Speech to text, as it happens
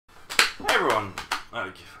Hey everyone,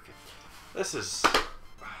 this is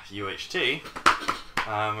UHT,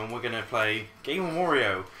 and we're going to play Game of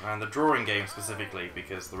Wario, and the drawing game specifically,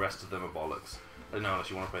 because the rest of them are bollocks. I don't know unless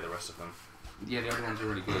you want to play the rest of them. Yeah, the other ones are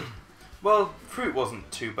really good. Well, Fruit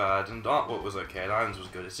wasn't too bad, and Artwork was okay, and Irons was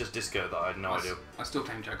good. It's just Disco that I had no idea. I still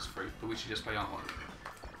claim Jack's Fruit, but we should just play Artwork.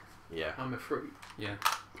 Yeah. I'm a Fruit. Yeah.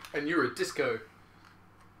 And you're a Disco.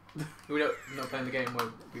 We're not playing the game where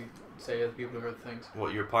we say other people are other things.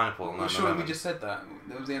 What, you're a pineapple? Well, surely we just said that.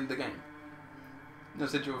 That was the end of the game. No, I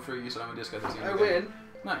said you're a Fruit, you said I'm a Disco, that's the end I of the game. win.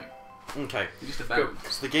 No. Okay. You're just a bad.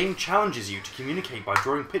 So the game challenges you to communicate by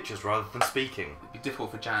drawing pictures rather than speaking. It'd be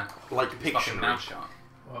difficult for Jack. Like His fucking Pictionary. mouth shut.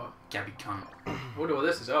 What? Gabby cunt. I wonder what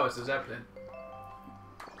this is. Oh, it's a Zeppelin.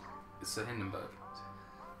 It's a Hindenburg.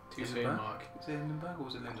 Too Is it soon, Berg? Mark. Was it Hindenburg or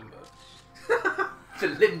was it Lindenberg? The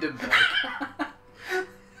Lindenberg.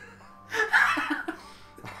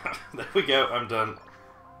 There we go, I'm done.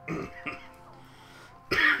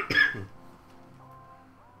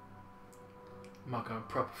 Mark, I'm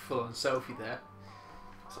proper full on selfie there.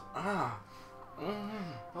 So, Oh,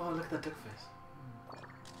 look at that duck face.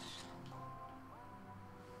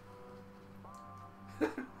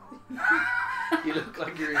 You look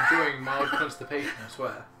like you're enjoying mild constipation, I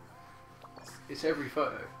swear. It's every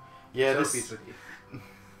photo. Yeah, Selfies this. with you.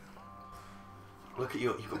 Look at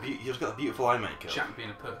you. You've got a beautiful eye makeup. Jack being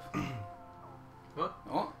a perf. What?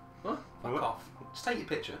 What? What? Fuck What? off. Just take your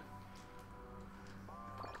picture.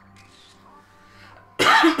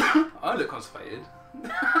 I look constipated. You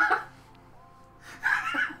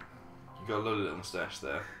got a lovely little moustache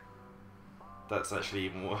there. That's actually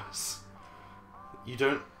even worse. You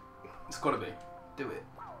don't. It's gotta be. Do it.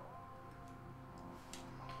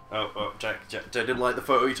 Oh, Jack didn't like the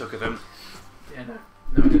photo you took of him. Yeah, no.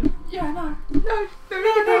 No, I didn't. Yeah, no. No,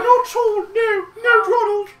 not at all. No,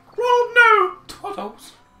 Ronald. Ronald, no.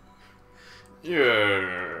 Toddles.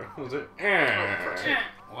 Yeah. What was it?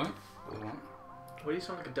 What? Why do you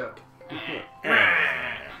sound like a duck?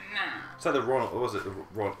 It's like the Ronald. What was it? The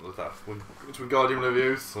Ronald was that? It's Wingardium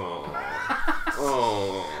Leviosa.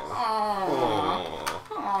 Oh.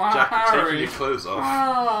 Jack, you're taking your clothes off.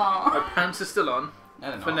 My pants are still on.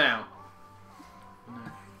 No, For now.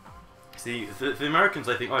 See, for the Americans,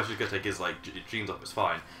 I think, oh, she's gonna take his like jeans off. It's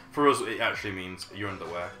fine. For us, it actually means your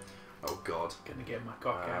underwear. Oh God. Gonna get my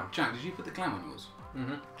cock out. Jack, did you put the clam on yours?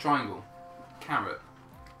 Mm-hmm. Triangle. Carrot.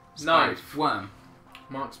 Knife. Spade, worm.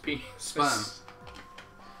 Mark's penis. Sperm.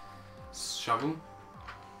 Shovel.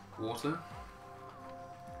 Water.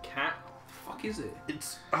 Cat. The fuck is it?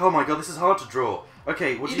 It's oh my God, this is hard to draw.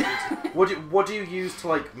 Okay, what do you use to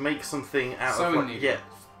like make something out Sewing of? Like, needle. yeah,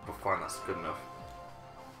 well, fine, that's good enough.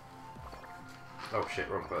 Oh shit,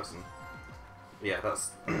 wrong person. Yeah,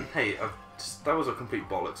 that's. Hey, that was a complete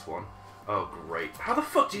bollocks one. Oh great. How the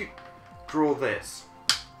fuck do you draw this?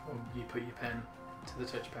 Or you put your pen to the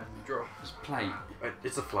touchpad and you draw. It's plain.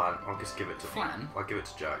 It's a flan. I'll just give it to. Flan? I'll give it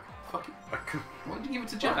to Jack. Fuck it. I Why did you give it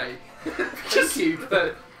to Jack? Why? Thank you,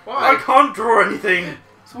 but I why? can't draw anything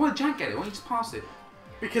So why did Jack get it? Why don't you just pass it?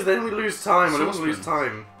 because then we lose time. I don't want to lose Saucepan.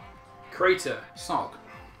 time. Crater. Sock.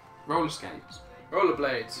 Roller skates.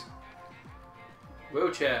 Rollerblades.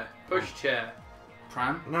 Wheelchair. Pushchair.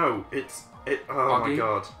 Pram. No, Oh my Buggy.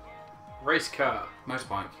 God. Race car.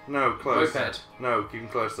 Motorbike. No, close. Moped. No, even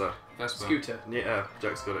closer. Vespa. Scooter. Yeah,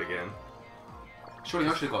 Jack's got it again. Surely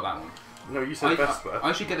I should have got that one. No, you said Vespa.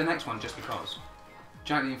 I should get the next one just because.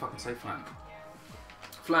 Jack didn't fucking say flank.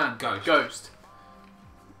 Flan. Ghost. Ghost.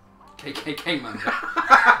 KKK man.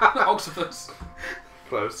 Octopus.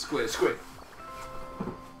 Close. Squid. Squid.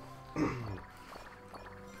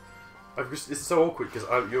 This is so awkward because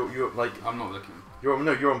you're like I'm not looking.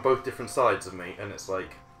 you're on both different sides of me, and it's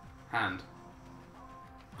like Hand.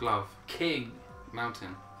 Glove. King.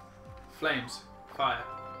 Mountain. Flames. Fire.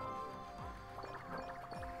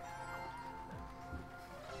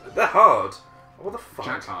 they're hard. What the fuck?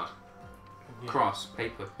 Jack's hard. Yeah. Cross.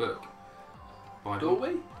 Paper. Book. Bible.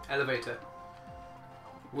 Doorway. Elevator.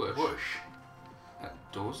 Whoosh. Whoosh.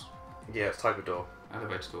 Doors. Yeah, it's type of door.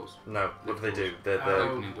 Elevator doors. No, what do they do? They're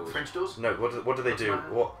Opening doors. French doors. no. What do they do?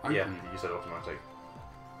 Automatic. What? Yeah, Open. you said automatic.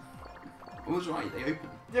 I was right. They open.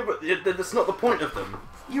 Yeah, but that's not the point of them.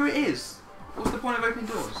 Here it is. What's the point of opening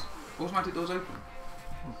doors? Automatic doors open.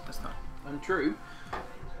 That's not untrue.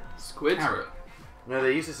 Squid. Carrot. No,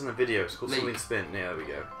 they use this in a video. It's called Leak. Something Spin. Yeah, there we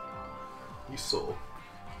go. You saw.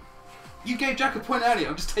 You gave Jack a point earlier.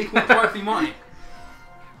 I'm just taking what's rightfully mine.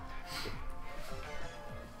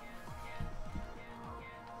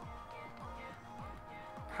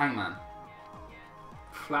 Hangman.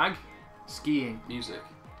 Flag. Skiing. Music.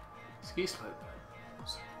 Ski slope.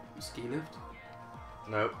 Ski lift.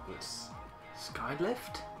 Nope. It's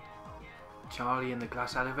Skylift. Charlie and the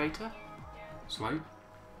glass elevator. Slope.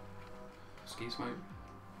 Ski slope.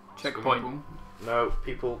 Checkpoint. Swimming no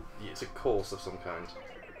people. It's a course of some kind.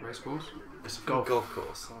 pool, race course. It's a Golf. golf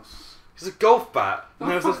course. It's a golf bat. Oh,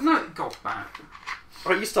 No, fuck, no, golf bat.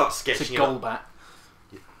 Right, you start It's sketching a it goal up. bat.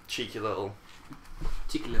 Cheeky little.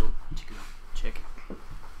 Cheeky little. Check.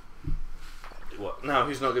 What? Now,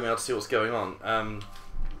 who's not going to be able to see what's going on?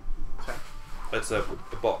 Sorry. It's a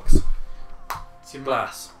box. It's in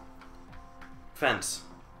Glass. Fence.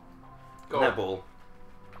 Goal. Netball.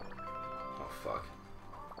 Oh, fuck.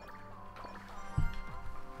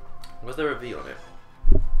 Was there a V on it?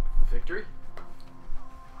 Victory.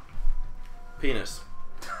 Penis.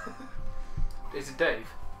 Is it Dave?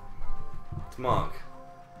 It's Mark.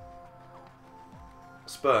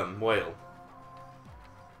 Sperm. Whale.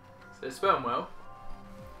 Is it sperm whale?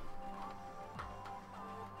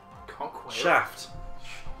 Cock whale. Shaft.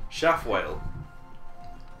 Shaft whale.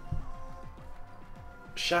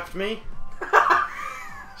 Shaft me?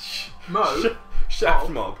 Mo. Shaft Oh.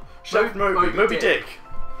 mob. Shaft Mo- Moby. Moby Moby Dick. Dick.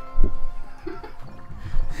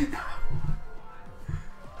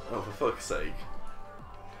 Oh, for fuck's sake.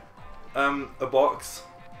 A box.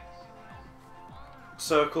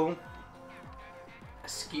 Circle. A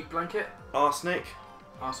ski blanket. Arsenic.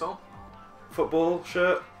 Arsehole. Football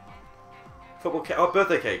shirt. Football cake. Oh,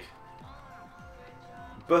 birthday cake.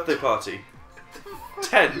 Birthday party.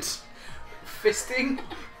 Tent. Fisting.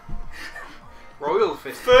 Royal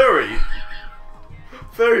fisting. Furry.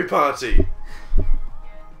 Furry party.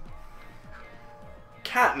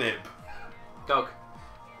 Catnip. Dog.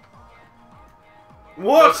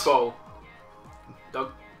 What? Dog bowl.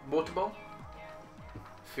 Dog water bowl.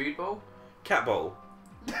 Food bowl. Cat bowl.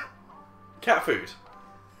 Cat food.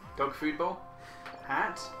 Dog food bowl.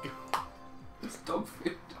 Hat. It's dog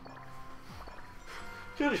food.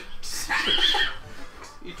 You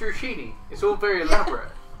drew Sheeny. It's all very elaborate.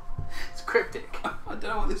 It's cryptic. I don't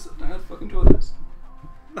know what this is. I don't fucking draw this.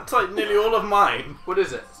 That's like nearly all of mine. What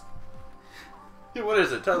is it? Yeah, what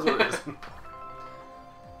is it? Tell us what it is.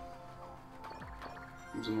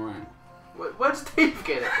 It was on right. Where does Dave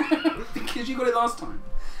get it? Because you got it last time.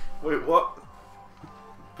 Wait, what?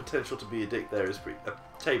 Potential to be a dick there is a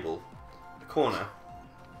table, a corner,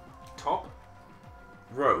 Top.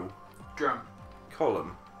 row, Drum.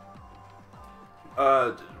 column,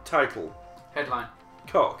 title, Headline.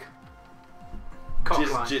 cock,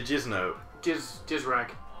 Cockline. jizz note, Jizz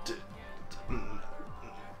rag.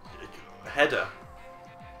 header.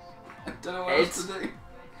 I don't know what else to do.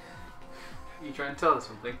 You trying to tell us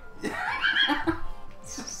something?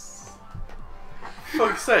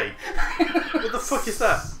 Fuck's sake! What the fuck is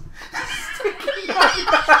that?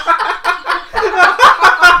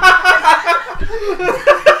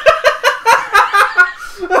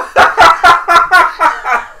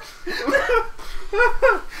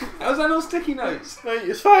 How's that not sticky notes? No,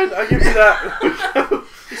 it's fine. I'll give you that.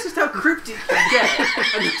 This is how cryptic you get,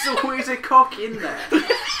 and there's always a cock in there.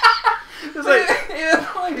 It's like Yeah,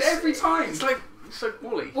 every time. It's like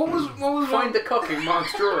Wally. What was Find the cock in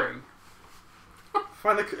Mark's drawing.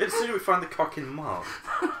 it's to do with find the cock in Mark.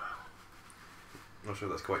 Not sure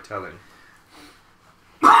that's quite telling.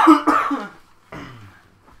 Alright,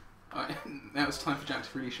 now it's time for Jack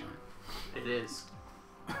to really shine. It is.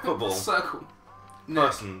 Football. Circle. Neck.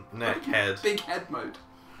 Person, neck, head, Big head mode.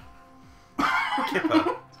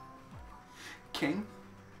 kipper. King.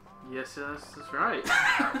 Yes, that's right.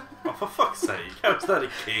 Oh, for fuck's sake! How's that a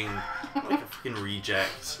king? Like a fucking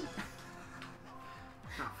reject.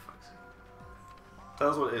 Oh, fuck's sake. Tell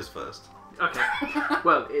us what it is first. Okay.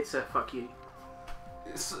 Well, it's a fuck you.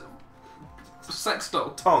 It's sex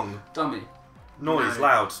doll. Tongue, Dummy. noise, No.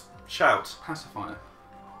 loud, shout, Pacifier.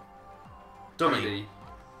 dummy, Cody.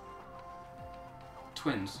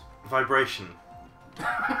 Twins. vibration.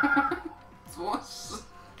 What's...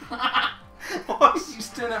 What? You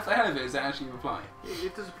still have the hell of it, is that actually a reply?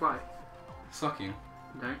 It does apply. Sucking.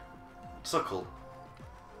 No. Suckle.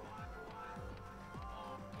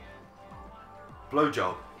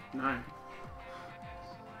 Blowjob. No.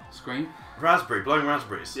 Scream. Raspberry, blowing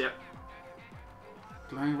raspberries. Yep.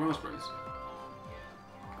 Blowing raspberries.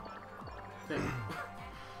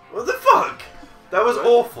 What the fuck? That was What?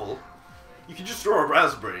 awful. You could just draw a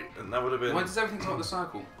raspberry and that would have been... Why does everything start with a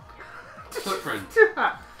circle? Footprint.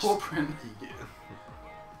 Paw print. Yeah.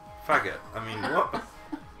 Faggot. I mean, what?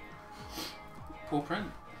 Paw print.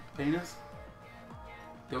 Penis.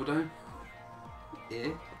 Dildo.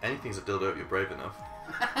 Ear. Anything's a dildo if you're brave enough.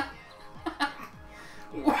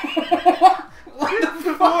 What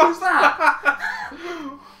the fuck is that?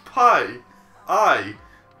 Pie. Eye.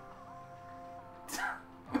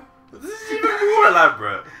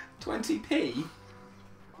 elaborate. 20p?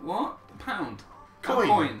 What? Pound. Coin. A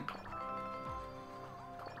coin.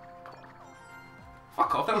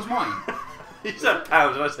 Fuck off, that was mine. You said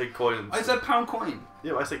pound and I said coin. I said pound coin.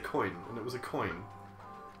 Yeah, I said coin and it was a coin.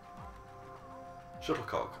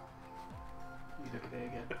 Shuttlecock. You look at it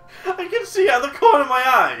again. I can see out of the corner of my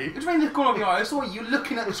eye. Which means the corner of your eye. I saw you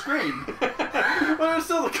looking at the screen. Well, it's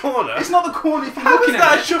still the corner. It's not the corner if you're How looking is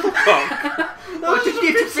that at a it. shuttlecock? Well, I didn't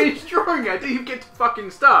get to finish drawing it. I didn't even get to fucking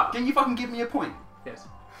start. Can you fucking give me a point? Yes.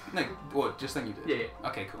 No, what? Just then you did? Yeah.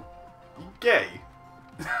 Okay, cool. You gay.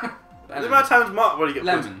 The amount of times Mark when you get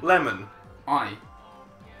Lemon. Lemon. Eye.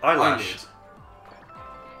 Eyelash. Eyelid.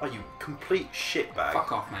 Oh, you complete shitbag.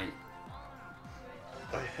 Fuck off, mate.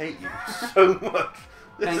 I hate you so much.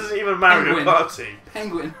 This Peng- isn't even Mario penguin. Party.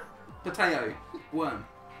 Penguin. Potato. Worm.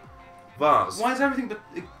 Vase. Why is everything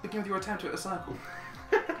begin with your attempt at a circle?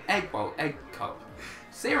 Egg bowl. Egg cup.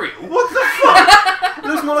 Cereal. What the fuck? It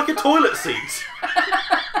looks more like a toilet seat.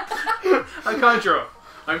 I can't draw.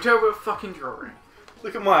 I'm terrible at fucking drawing.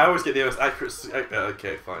 Look at I always get the most accurate.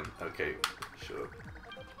 Okay, fine. Okay, sure.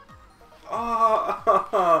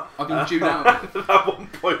 Ah, I've been chewed out of it. At one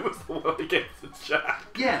point was the one against the jack.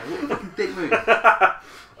 Yeah, what a fucking dick move.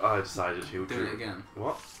 I decided he would Do it again.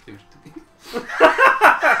 What? Do You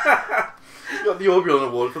got the Orbulon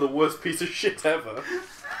Award for the worst piece of shit ever.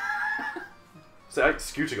 So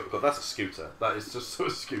Scooter got that's a scooter. That is just so a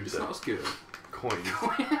scooter. It's not a scooter. Coin.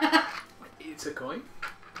 It's a coin.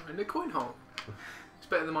 And a coin hole. It's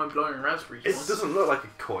better than mine blowing raspberries. It doesn't look like a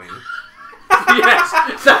coin. Yes,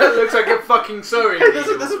 that looks like a fucking sewing Hey,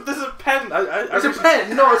 needle. there's a pen. It's a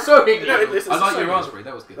pen, not a sewing No, needle. it's I like a your sewing. raspberry,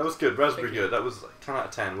 that was good. That was good. Raspberry Thank you. good. That was like 10 out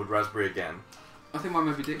of 10. Would raspberry again? I think my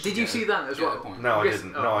movie Did you see that as well? No, I Yes.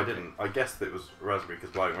 didn't. Oh, No, I okay. didn't. I guessed that it was raspberry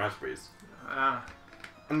because blowing raspberries. Ah.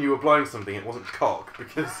 And you were blowing something. It wasn't cock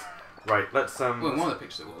because. Right. Let's Well, in one of the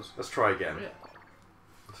pictures it was. Let's try again. Yeah.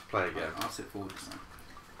 Let's play again. I'll sit forward this time.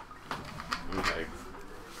 Okay.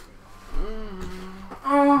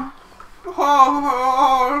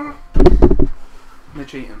 No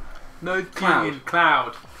cheating. No Cloud. cheating.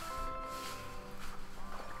 Cloud.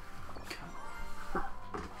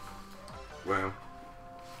 Wow.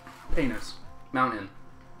 Penis. Mountain.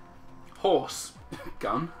 Horse.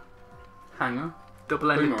 Gun. Hanger.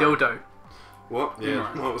 Double-ended Boomerang. dildo. What?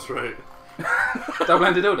 Yeah, Boomerang. I was right.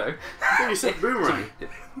 Double-ended dildo. Yeah, you said boomerang.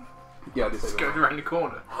 Yeah, I did say It's that. going around the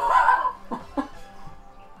corner.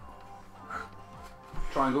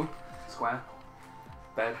 Triangle. Square.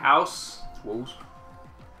 Bed. House. Walls.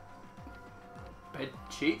 Bed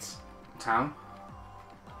sheets. Towel.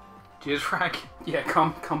 Jizz rag. Yeah,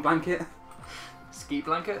 cum blanket. Ski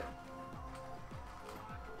blanket.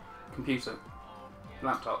 Computer.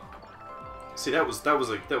 Laptop. See, that was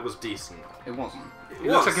decent. It wasn't. It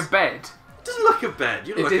looks like a bed. It doesn't look like a bed.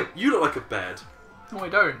 You look It like you look like a bed. No, I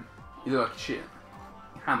don't. You look like shit.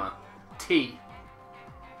 Hammer. Tea.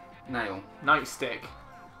 Nail. Nightstick.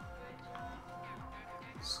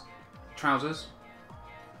 Trousers.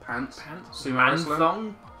 Pants. Pants. Sumo Man wrestler.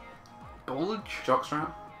 thong. Bulge.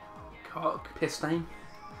 Jockstrap. Cock. Piss stain.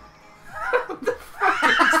 What the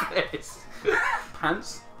fuck is this?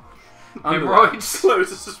 Pants. Underwear. Hemorrhoids.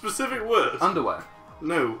 Close. It's a specific word. Underwear.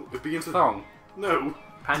 No, it begins with Thong. no.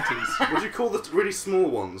 Panties. What do you call the really small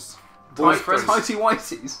ones? Tight Stranglers. friends. Tighty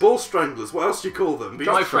whities. Ball stranglers. What else do you call them?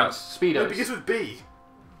 Begins- Dry friends. No, it Speedos. begins with B.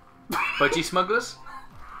 Budgie smugglers.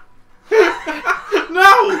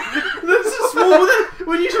 No, this is small.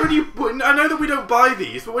 I know that we don't buy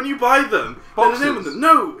these, but when you buy them, there's a name on Boxers. them.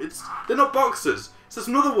 No, they're not boxers. It's just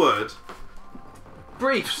another word.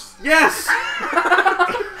 Briefs. Yes.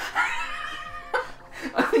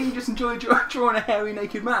 I think you just enjoyed drawing a hairy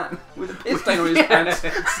naked man with a piss stain on his pants.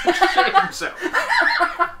 Shit himself.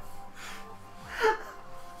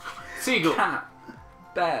 Seagull. Cat.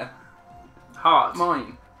 Bear. Heart.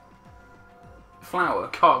 Mine. Flower.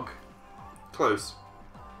 Cog. Close.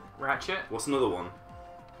 Ratchet. What's another one?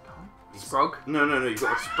 Sprog. No. You've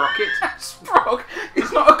got Sprocket. Sprog.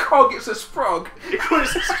 It's not a cog, it's a sprog.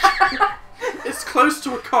 It's close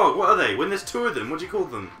to a cog. What are they? When there's two of them, what do you call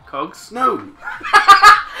them? Cogs. No.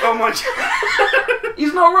 Oh my god.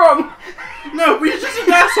 He's not wrong. No, but you're just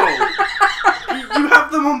an asshole. You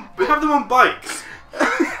have them on bikes.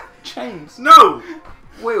 Chains. No.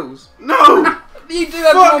 Wheels. No. You do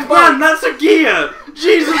have Fuck, one man, bike. that's a gear!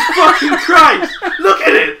 Jesus fucking Christ! Look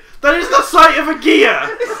at it! That is the sight of a gear!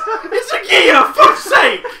 It's a gear, fuck's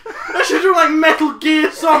sake! That should look like Metal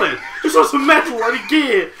Gear Solid! Just want some metal and a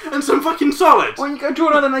gear and some fucking solid! Why don't you go draw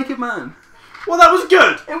another naked man? Well, that was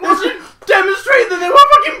good. It wasn't. Demonstrate that they were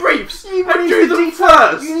fucking briefs. You I drew them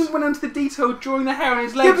first. You went into the detail of drawing the hair on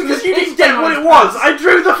his legs. Yeah, because and you his didn't get what on it his was. pants. I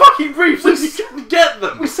drew the fucking briefs and you couldn't get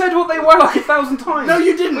them. We said what they were like 1,000 times. No,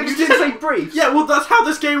 you didn't. We just You didn't said- say briefs. Yeah, well, that's how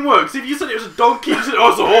this game works. If you said it was a donkey, you said, oh,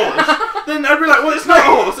 it's a horse, then I'd be like, well, it's not a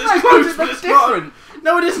horse. It's No, close, that's but it's different. not.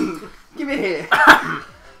 No, it isn't. Give it here. I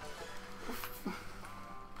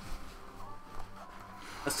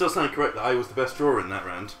still stand correct that I was the best drawer in that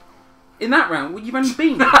round. In that round, well, you've only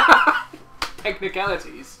been.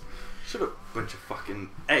 Technicalities. Shut up, bunch of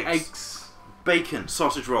fucking eggs. Eggs. Bacon,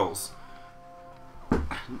 sausage rolls.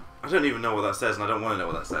 I don't even know what that says, and I don't want to know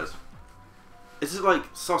what that says. Is it like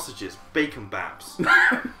sausages, bacon baps?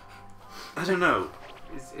 I don't know.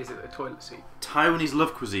 Is it a toilet seat? Taiwanese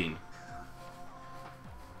love cuisine.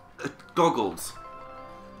 Goggles.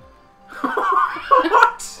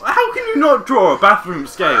 What? How can you not draw bathroom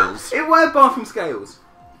scales? It were bathroom scales.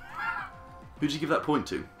 Who'd you give that point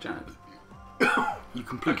to? Janet. You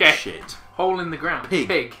complete Okay. shit. Hole in the ground.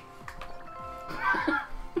 Pig.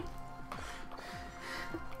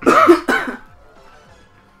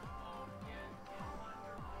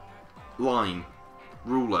 Line.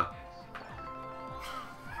 Ruler.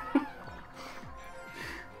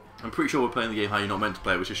 I'm pretty sure we're playing the game how you're not meant to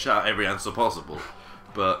play, which is shout out every answer possible.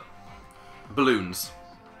 But balloons.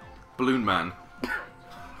 Balloon man.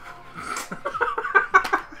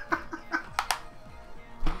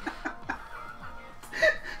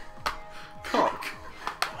 Cock.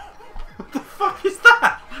 What the fuck is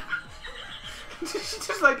that? She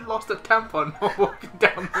just like lost a tampon while walking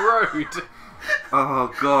down the road.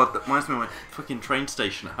 Oh god, that reminds me of my fucking train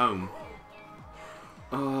station at home.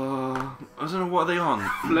 I don't know, what are they on?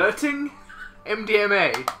 Flirting?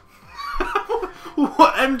 MDMA.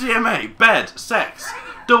 What MDMA? Bed, sex,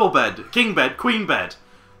 double bed, king bed, queen bed.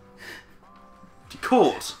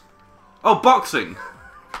 Court. Oh, boxing.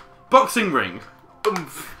 Boxing ring.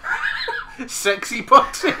 Oomph. Sexy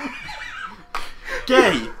boxing.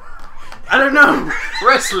 Gay. I don't know.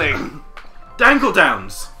 Wrestling. Dangle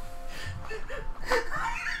downs.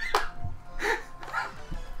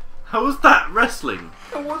 How was that wrestling?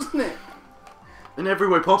 Oh, wasn't it? In every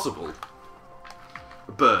way possible.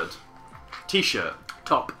 A bird. T-shirt.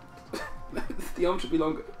 Top. The arm should be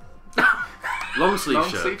longer. Long sleeve Long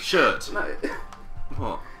shirt. sleeve? Shirt. No.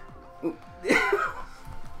 What?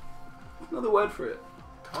 Another word for it.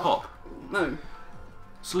 Top. No.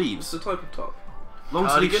 It's Sleeves. a type of top. Long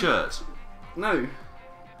sleeve Cardigan? shirt. No.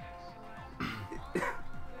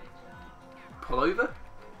 Pullover?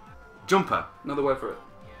 Jumper. Another word for it.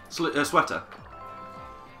 Sweater.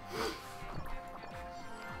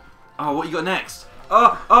 Oh, what you got next?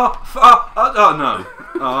 Oh, no.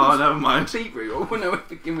 Oh, never mind. Hebrew. I wouldn't know where to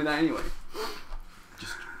begin with that anyway.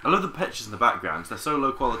 I love the pictures in the background. They're so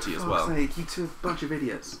low quality as well. Sake, you two are a bunch of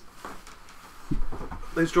idiots.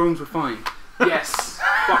 Those drawings were fine. Yes.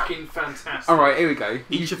 Fucking fantastic. Alright, here we go.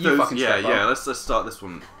 Each of you those, fucking yeah. step up. Let's start this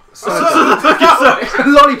one.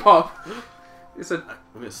 Lollipop. It's a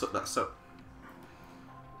That's so.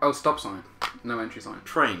 stop sign. No entry sign.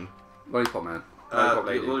 Train. Lollipop man. Lollipop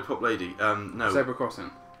lady. Lollipop lady. No. Zebra crossing.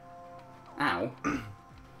 Ow.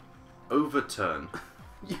 Overturn.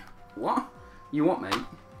 What? You what, mate?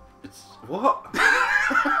 It's what?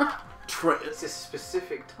 It's a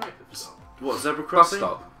specific type of stop. What, zebra Bus crossing?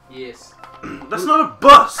 stop. Yes. That's not a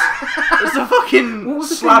bus. It's a fucking What was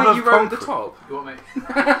the slab thing of that you wrote at the concrete. top? You want me?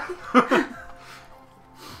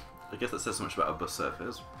 I guess that says so much about a bus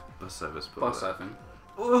service. Bus service. But Bus surfing.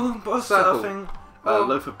 Oh, bus Circle. surfing. Oh.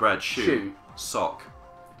 Loaf of bread. Shoe. Shoe. Sock.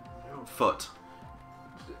 Foot.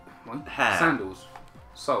 What? Hair. Sandals.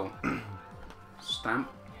 Sole. Stamp.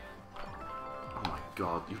 Oh my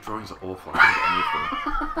god, your drawings are awful. I can't get any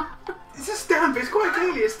of them. It's a stamp. It's quite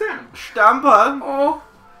clearly a stamp. Stamper. Oh.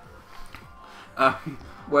 Um,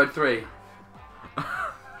 Word 3.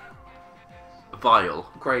 vial.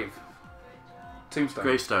 Grave. Tombstone.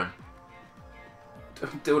 Gravestone.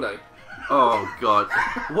 Dildo. Oh god.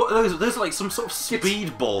 What are those? Those are like some sort of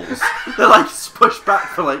speed balls. They're like pushed back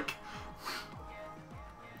for like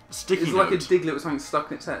sticky It's note. like a diglet with something stuck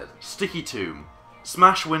in its head. Sticky tomb.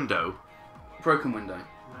 Smash window. Broken window. No.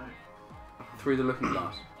 Through the looking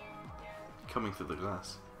glass. Coming through the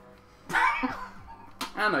glass.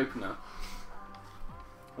 An opener.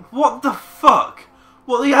 What the fuck?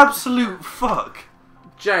 What the absolute fuck?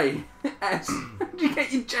 J. S. Did you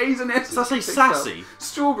get your J's and S's? Does that say mixed up? sassy?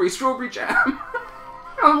 Strawberry jam.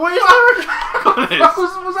 Oh, what is there a cock on it? What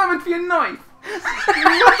was that meant to be a knife?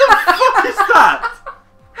 What the fuck is that?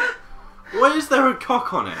 Why is there a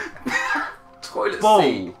cock on it? Toilet Bowl.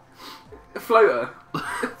 seat. Floater.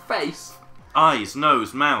 Face. Eyes,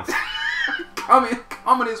 nose, mouth.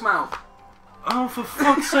 Come in his mouth. Oh, for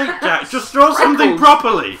fuck's sake, Jack! Just draw something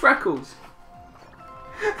properly. Freckles.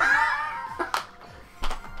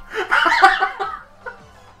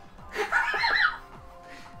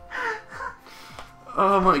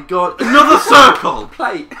 Oh my god! Another circle.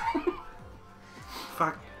 Plate.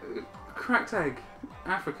 Fuck. Cracked egg.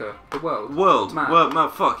 Africa. The world. World Map.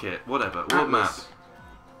 map. Fuck it. Whatever. World map. Atlas.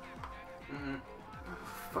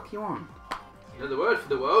 Fuck you on. Another word for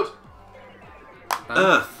the world.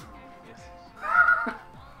 Earth. Yes.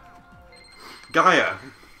 Gaia.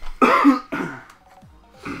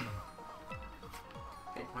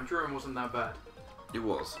 Hey, my drawing wasn't that bad. It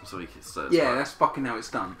was. So we could say. Yeah, that's fucking how it's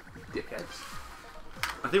done, dickheads.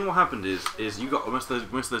 I think what happened is you got most of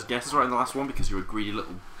those guesses right in the last one because you were a greedy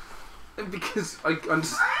little. Because I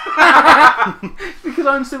because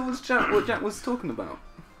I understood what Jack was talking about.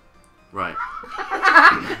 Right.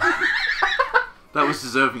 That was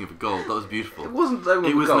deserving of a gold. That was beautiful. It wasn't though.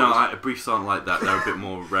 It was no. Briefs aren't like that. They're a bit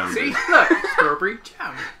more rounded. See, look, strawberry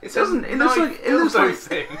jam. It doesn't. It looks like. It looks like.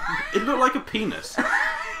 thing. It looked like a penis.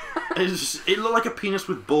 It looked like a penis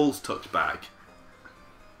with balls tucked back.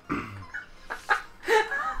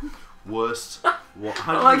 Worst. What?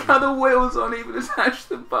 I like how the wheels aren't even attached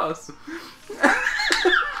to the bus.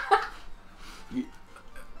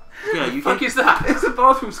 Yeah, you Fuck can. is that? It's a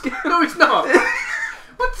bathroom scale. No, it's not.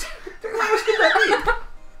 What? How much could that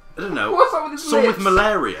I don't know. What's up with his Someone lips? with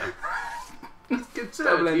malaria. be?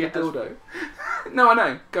 Double-ended dildo. No, I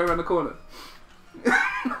know. Go around the corner.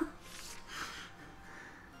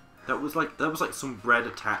 That was like some bread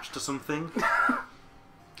attached to something.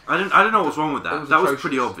 I don't know what's wrong with that. That was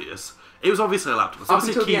pretty obvious. It was obviously a laptop. It's Up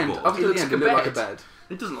obviously until a the end. keyboard. Up until the end, it looked like a bed.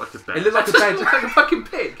 It doesn't look like a bed. It looked like a It bed. looked like a fucking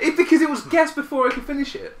pig. Because it was guessed before I could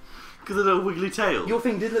finish it. Because of the little wiggly tail. Your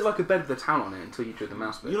thing did look like a bed with a towel on it until you drew the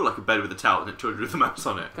mouse bit. You look like a bed with a towel and it drew the mouse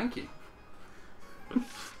on it. Thank you. I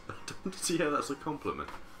don't see how that's a compliment.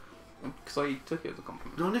 Because I took it as a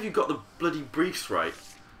compliment. None of you got the bloody briefs right.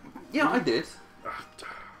 Yeah, I did.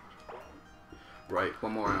 Right.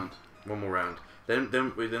 One more round. One more round. Then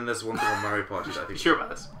there's one thing on Mario Party that I You think. sure about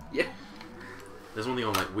this? Yeah. There's one thing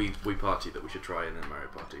on like Wii Party that we should try in then Mario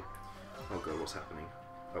Party. Oh god, what's happening?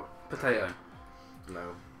 Oh Potato. no.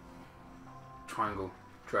 Triangle.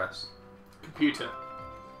 Dress. Computer.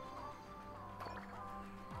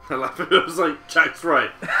 I laughed. I was like, Jack's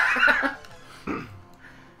right.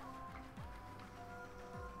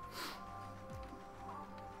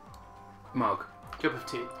 Mug. Cup of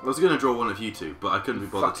tea. I was going to draw one of you two, but I couldn't be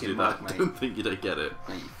bothered to Fucking do that. mug, I mate. don't think you'd get it.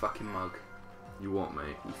 Mate, you fucking mug. You what,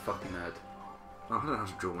 mate? You fucking nerd. Oh, I don't know how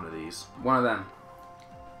to draw one of these. One of them.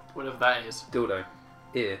 Whatever that is. Dildo.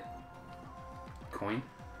 Ear. Coin.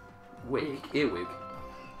 Wig. Earwig.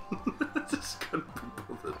 I just couldn't be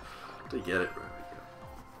bothered to get it. Right,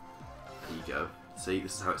 there you go. See,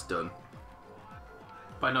 this is how it's done.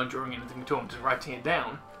 By not drawing anything at all, I'm just writing it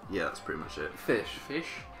down. Yeah, that's pretty much it. Fish. Fish.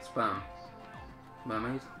 Sperm.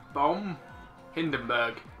 Mermaid. Bomb.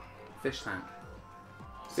 Hindenburg. Fish tank.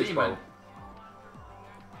 Fish Seaman. bowl.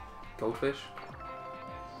 Goldfish.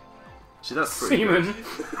 See, that's pretty Seaman. good.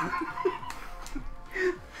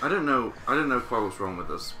 I don't know quite what's wrong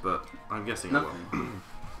with us, but I'm guessing it will. Nothing.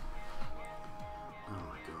 Oh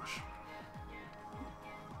my gosh.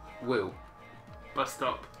 Wheel. Bus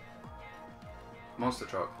stop. Monster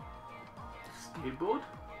truck. Skateboard.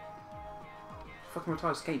 Fucking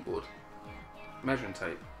retired skateboard. Measuring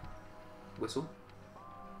tape. Whistle.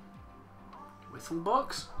 Whistle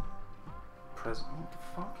box. Present. What the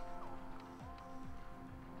fuck?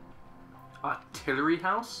 Artillery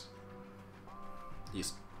house.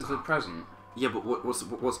 Yes. Is it present? Yeah, but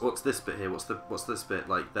what's this bit here? What's this bit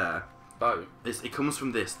like there? Bow. It comes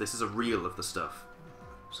from this. This is a reel of the stuff.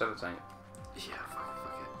 Sellotape. Yeah,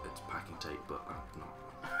 fuck it. It's packing tape, but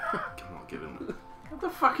I'm not giving it. What the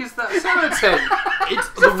fuck is that sellotape? It's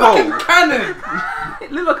It's the a fucking roll. cannon.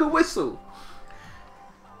 It looked like a whistle.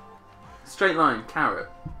 Straight line. Carrot.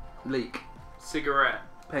 Leak. Cigarette.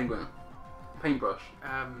 Penguin. Paintbrush.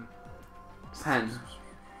 Pen.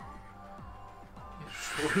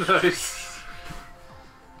 One of those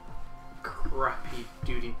crappy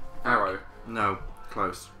duty. Arrow. No,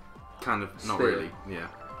 close. Kind of. Not Spear. really. Yeah.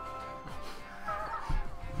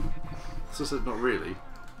 So I said not really.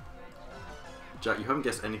 Jack, you haven't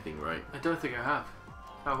guessed anything right. I don't think I have.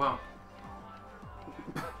 Oh well.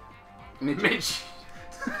 Midget. Midge.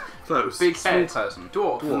 Close. Big Small head. person.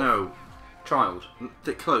 Dwarf. No. Child.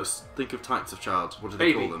 Close. Think of types of child. What do they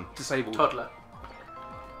Baby. call them? Disabled. Toddler.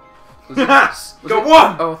 Was it- Yes! was Go it-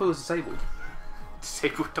 on! Oh, I thought it was disabled.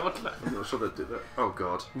 Disabled toddler. I'm not sure they did that. Oh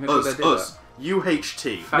god. I'm not sure Us. they did Us.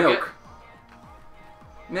 UHT. Faggot. Milk.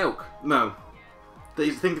 Milk. No.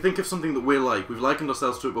 Think of something that we're like. We've likened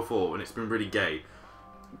ourselves to it before, and it's been really gay.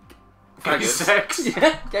 Gay sex.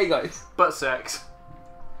 Yeah, gay guys. Butt sex.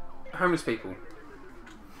 Homeless people.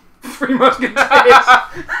 Three Musketeers.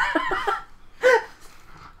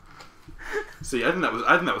 See, I think that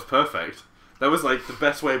was perfect. That was like the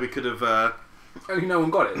best way we could have. Only no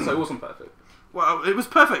one got it, so it wasn't perfect. Well, it was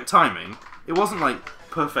perfect timing. It wasn't like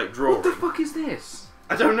perfect drawing. What the fuck is this?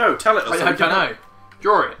 I don't know. Tell it us. I don't know.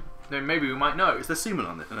 Draw it. Then maybe we might know. Is there semen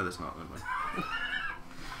on it? No, there's not.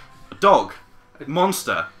 A dog. A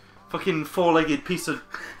monster. Fucking four-legged piece of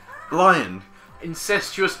lion.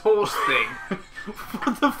 Incestuous horse thing.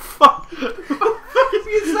 What the fuck? What the fuck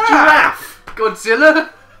is that? Giraffe.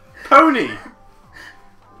 Godzilla. Pony.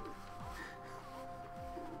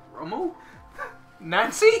 Rommel.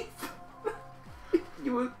 Nancy.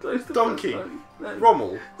 You were close to Donkey. the no.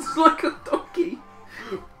 Rommel. It's like a donkey.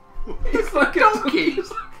 It's like a Donkey.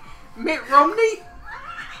 It's Mitt Romney.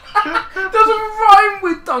 doesn't rhyme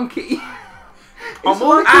with donkey.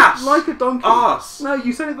 Pommel? It's Ass. like a donkey. Arse. No,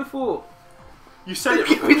 you said it before. You said it.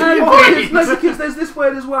 Give me No, that because, no, because there's this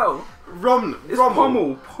word as well. It's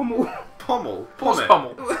Rommel. Pommel. Horse Pommet.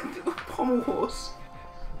 pommel. Pommel horse.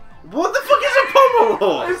 What the fuck is a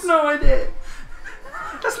pommel I have horse? no idea.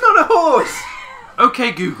 That's not a horse.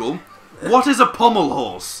 Okay, Google. What is a pommel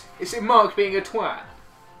horse? Is it Mark being a twat?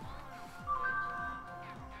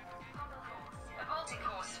 A vaulting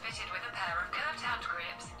horse fitted with a pair of curved hand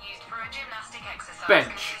grips used for a gymnastic exercise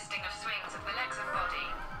Bench. consisting of swings of the legs and body.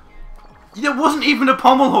 It wasn't even a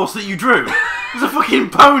pommel horse that you drew. It was a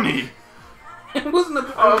fucking pony. It wasn't a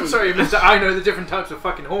pony. Oh, I'm sorry, Mister. I know the different types of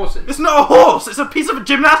fucking horses. It's not a horse. It's a piece of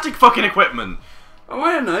gymnastic fucking equipment. Oh,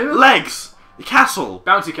 I don't know. Legs. Castle.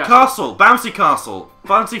 Bouncy castle. Castle. Bouncy castle.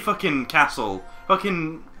 Bouncy fucking castle.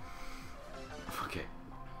 Fucking. Fuck it.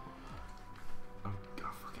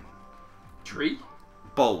 Fucking. Tree.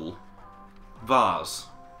 Bowl. Vase.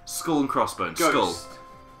 Skull and crossbones. Skull. Ghost.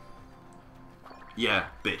 Yeah,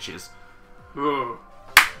 bitches. Ugh.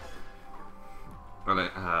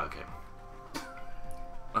 Okay.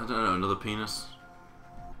 I don't know, another penis?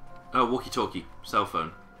 Oh, walkie-talkie. Cell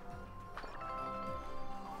phone.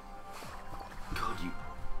 God, you...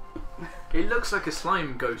 It looks like a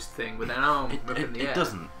slime ghost thing with an arm up in the air. It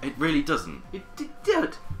doesn't. It really doesn't. It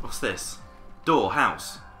did. What's this? Door,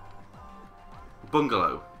 house.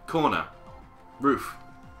 Bungalow. Corner. Roof.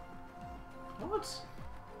 What?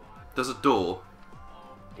 There's a door.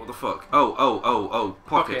 What the fuck? Oh.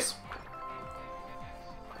 Pockets.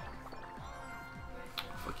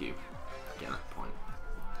 Fuck you. Get that point.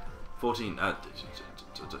 14.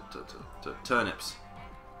 Turnips.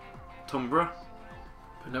 Tumbra.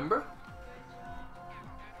 Penumbra?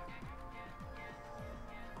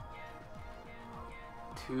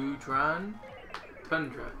 Tudran?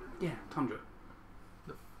 Tundra? Yeah, tundra.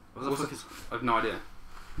 What the What's fuck it? is... I have no idea.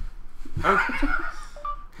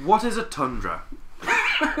 What is a tundra?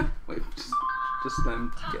 Wait, just get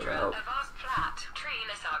that Tundra, up. a vast flat,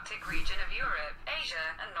 treeless Arctic region of Europe, Asia,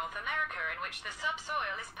 and North America in which the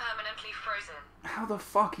subsoil is permanently frozen. How the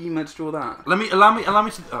fuck are you meant to draw that? Allow me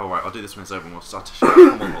to... Oh, right, I'll do this when it's over and we'll start to show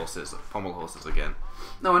pommel horses again.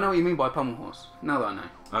 No, I know what you mean by pommel horse. Now that I know.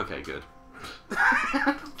 Okay, good.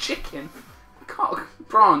 Chicken. Cock.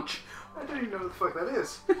 Branch. I don't even know what the fuck that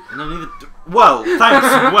is. No, neither... Well, thanks.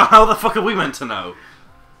 Well, how the fuck are we meant to know?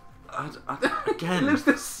 It Again. looks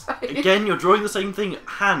the same. Again, you're drawing the same thing.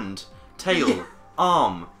 Hand. Tail.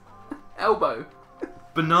 Arm. Elbow.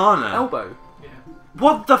 Banana. Elbow. Yeah.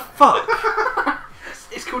 What the fuck?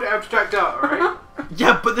 It's called abstract art, right?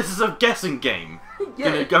 Yeah, but this is a guessing game.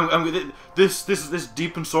 Yeah. This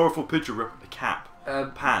deep and sorrowful picture. A cap.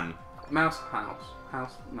 Pan. Mouse house.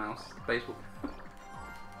 Mouse. Baseball.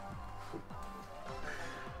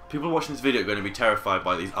 People watching this video are going to be terrified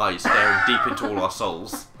by these eyes staring deep into all our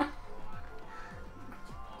souls.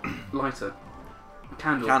 Lighter.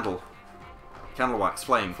 Candle. Candle wax.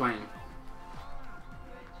 Flame. Flame.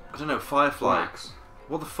 I don't know. Firefly. Wax.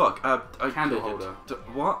 What the fuck? Candle holder.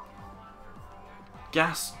 What?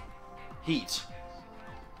 Gas. Heat.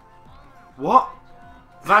 What?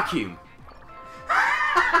 Vacuum.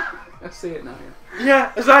 I see it now. Yeah.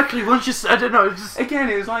 Yeah, exactly. Once you, I don't know. It's just... Again,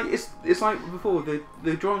 it was like it's like before.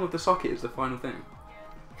 The drawing of the socket is the final thing.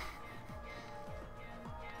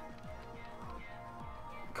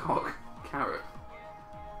 Cock. Carrot.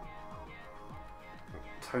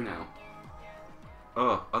 Toenail.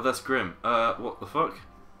 Oh, that's grim. What the fuck?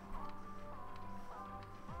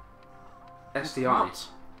 SDI.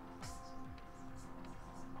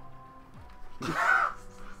 What?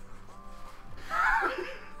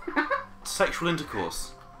 Sexual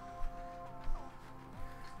intercourse.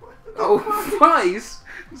 Oh, Oh, flies!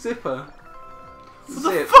 Zipper. What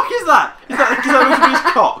the fuck is that? Is that meant to be his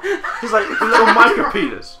cock? It's like a little micro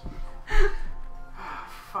penis.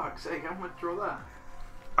 Fuck's sake, I'm gonna draw that.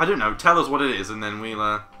 I don't know. Tell us what it is, and then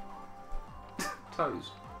we'll.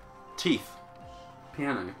 Toes. Teeth.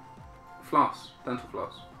 Piano. Floss. Dental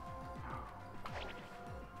floss.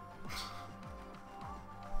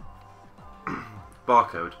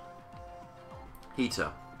 Barcode.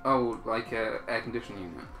 Heater. Oh, like air conditioning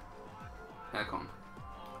unit. Aircon.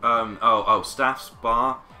 Staffs,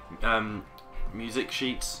 bar, music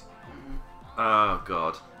sheets. Oh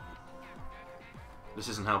god. This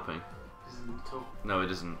isn't helping. This isn't at all. No, it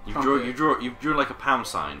isn't. Trumpet. You've drawn like a pound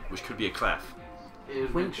sign, which could be a clef. It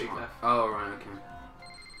is Wind really chime. left. Oh, right, okay.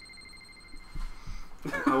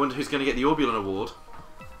 I wonder who's going to get the Orbulin Award.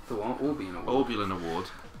 The what? Orbean award. Orbulin Award.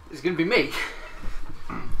 It's gonna be me.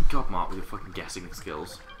 God, Mark, with your fucking guessing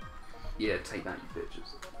skills. Yeah, take that, you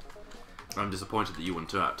bitches. I'm disappointed that you won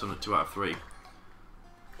 2 out of 3. To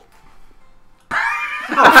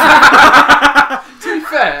be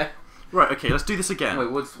fair, Right, okay, let's do this again.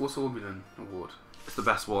 Wait, what's Orbean award? It's the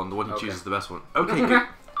best one. The one he Okay. chooses is the best one. Okay, good.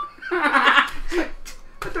 I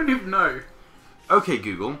don't even know. Okay,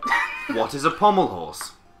 Google. What is a pommel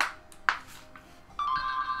horse?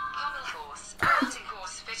 Pommel horse. A hunting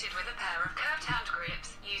horse fitted with a pair of curved hand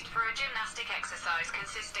grips used for a gymnastic exercise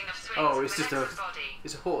consisting of swings Oh, with it's the just legs a- and body.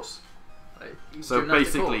 It's a horse. Like, So gymnastic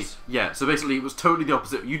basically, horse. yeah. So basically, it was totally the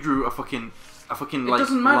opposite. You drew a fucking It like.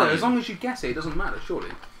 doesn't matter, lion. as long as you guess it, it doesn't matter,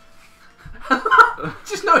 surely.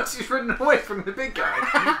 Just notice he's running away from the big guy.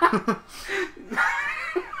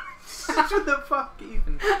 What the fuck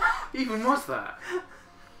even was that?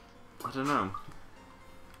 I don't know.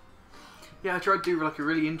 Yeah, I tried to do like a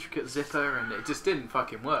really intricate zipper and it just didn't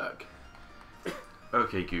fucking work.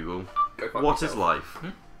 Okay, Google. Go fuck What is yourself. life?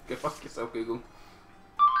 Go fuck yourself, Google.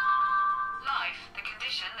 Life, the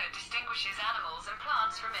condition that distinguishes animals and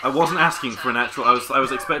plants from I wasn't asking for an actual. I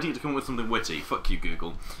was expecting it to come up with something witty. Fuck you,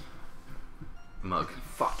 Google. Mug.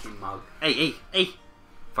 Fucking mug. Hey.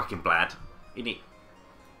 Fucking blad. You need.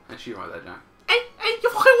 And she right there, Jack. Hey, you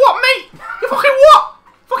fucking what, mate? You fucking what?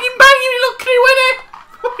 Fucking bang you, you little clue,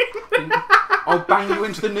 I'll bang you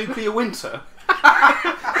into the nuclear winter. I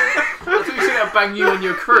thought you said I'd bang you on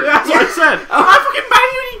your crew. That's what I said. I fucking bang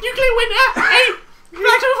you in nuclear winter. Hey, you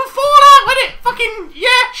like to have a fallout with it? Fucking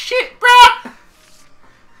yeah, shit, bruh.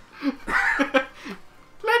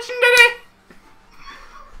 Legendary.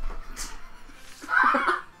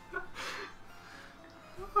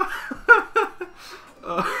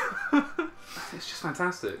 It's just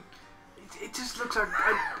fantastic. It just looks like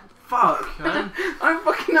fuck, man. I don't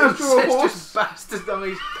fucking know how to draw a It's horse. just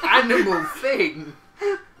bastardized animal thing.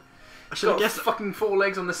 I should have Got guessed. fucking 4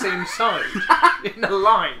 legs on the same side in a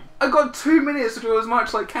line. I've got 2 minutes to draw as much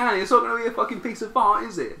as I can. It's not going to be a fucking piece of art,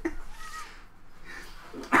 is it?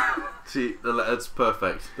 See, that's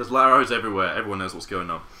perfect. There's arrows everywhere. Everyone knows what's going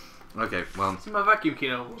on. Okay, well, See, my vacuum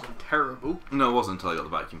cleaner wasn't terrible. no, it wasn't until I got the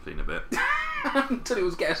vacuum cleaner bit. Until it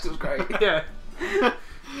was guessed, it was great. Yeah.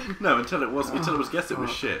 No, until it was guessed it was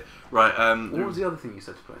shit. Right. What was the other thing you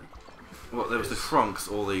said to play? What, there was the Franks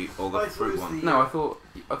or the fruit one. No, I thought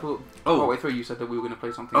partway through you said that we were going to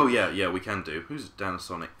play something. Oh yeah, we can do. Who's down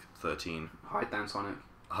Sonic 13? Hi, Dan Sonic.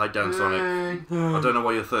 Hi, down Sonic. I don't know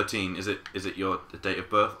why you're 13. Is it your date of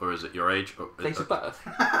birth or is it your age? Or, Date of birth?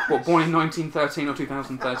 What, born in 1913 or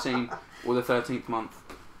 2013 or the 13th month?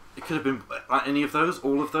 It could have been any of those,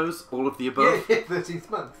 all of the above. Yeah, 13th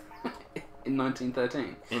month. In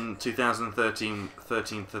 1913. In 2013,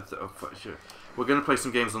 sure. We're going to play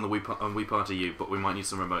some games on the Wii Party U, but we might need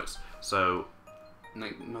some remotes. So,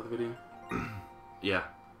 Another video. yeah.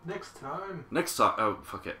 Next time. Next time, oh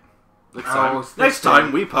fuck it. Next Oh, time, it's next this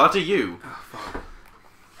time thing. Wii Party U. Oh, fuck.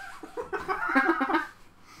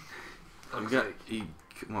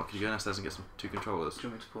 Mark, could you go downstairs and get some 2 controllers? Do you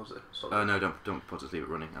want me to pause it? Stop No, don't pause it. Leave it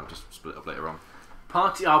running. I'll just split it up later on.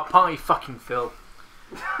 Party fucking Phil.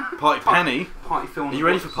 Party Penny. Party film. Are you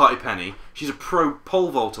ready for Party Penny? She's a pro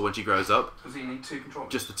pole vaulter when she grows up. Does he need 2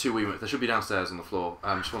 controllers? Just the 2 Wii. They should be downstairs on the floor.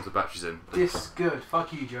 Just want the batteries in. This is good.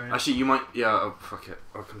 Fuck you, Jonah. Actually, you might. Yeah. Oh, fuck it.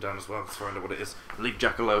 I'll come down as well. Let's find out what it is. Leave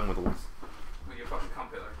Jack alone with all. With your fucking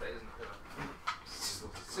cunt pillow, that isn't a pillow.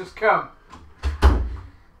 Just come.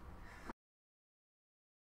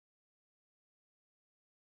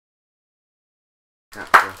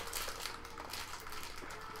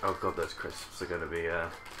 Oh god, those crisps are going to be.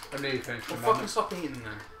 I'm nearly finished. Well, fucking stop eating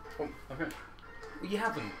then. Oh, okay. Well, you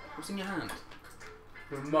haven't. What's in your hand?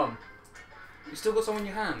 Your mum. You still got some in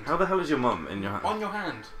your hand. How the hell is your mum in your hand? On your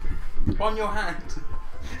hand. On your hand.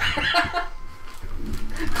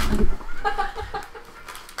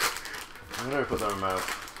 I'm gonna put the remote.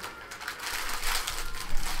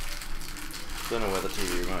 Don't know where the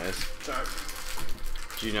TV remote is. So,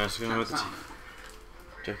 Do you know what's going on with the TV? Sound.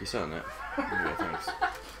 Jackie sat it. Yeah, thanks.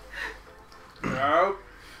 no.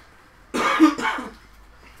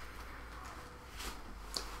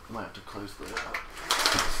 Might have to close the window.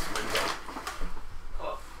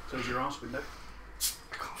 Close your arse window.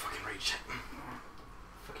 I can't fucking reach it.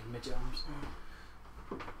 Fucking midget arms.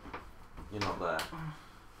 You're not there.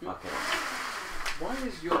 Okay. Why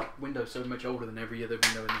is your window so much older than every other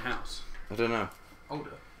window in the house? I don't know.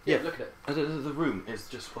 Older. Yeah. Look at it. The room is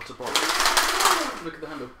just what a box. Look at the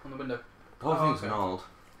handle on the window. The whole Oh, thing's okay. gnarled.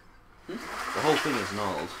 Hmm? The whole thing is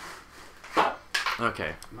gnarled.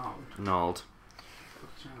 Okay. No. Gnarled.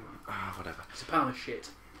 What's wrong? Ah, whatever. It's a pound of shit.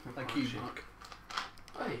 Thank you, shit. Mark.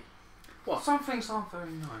 Hey. What? Some things aren't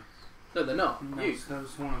very nice. No, they're not. And You. that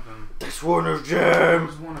was one of them. It's one of That them.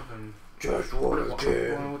 was one of them. Just one of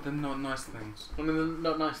One of the not nice things. I mean,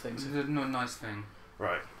 they're not nice things. The not nice thing.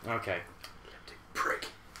 Right. Okay.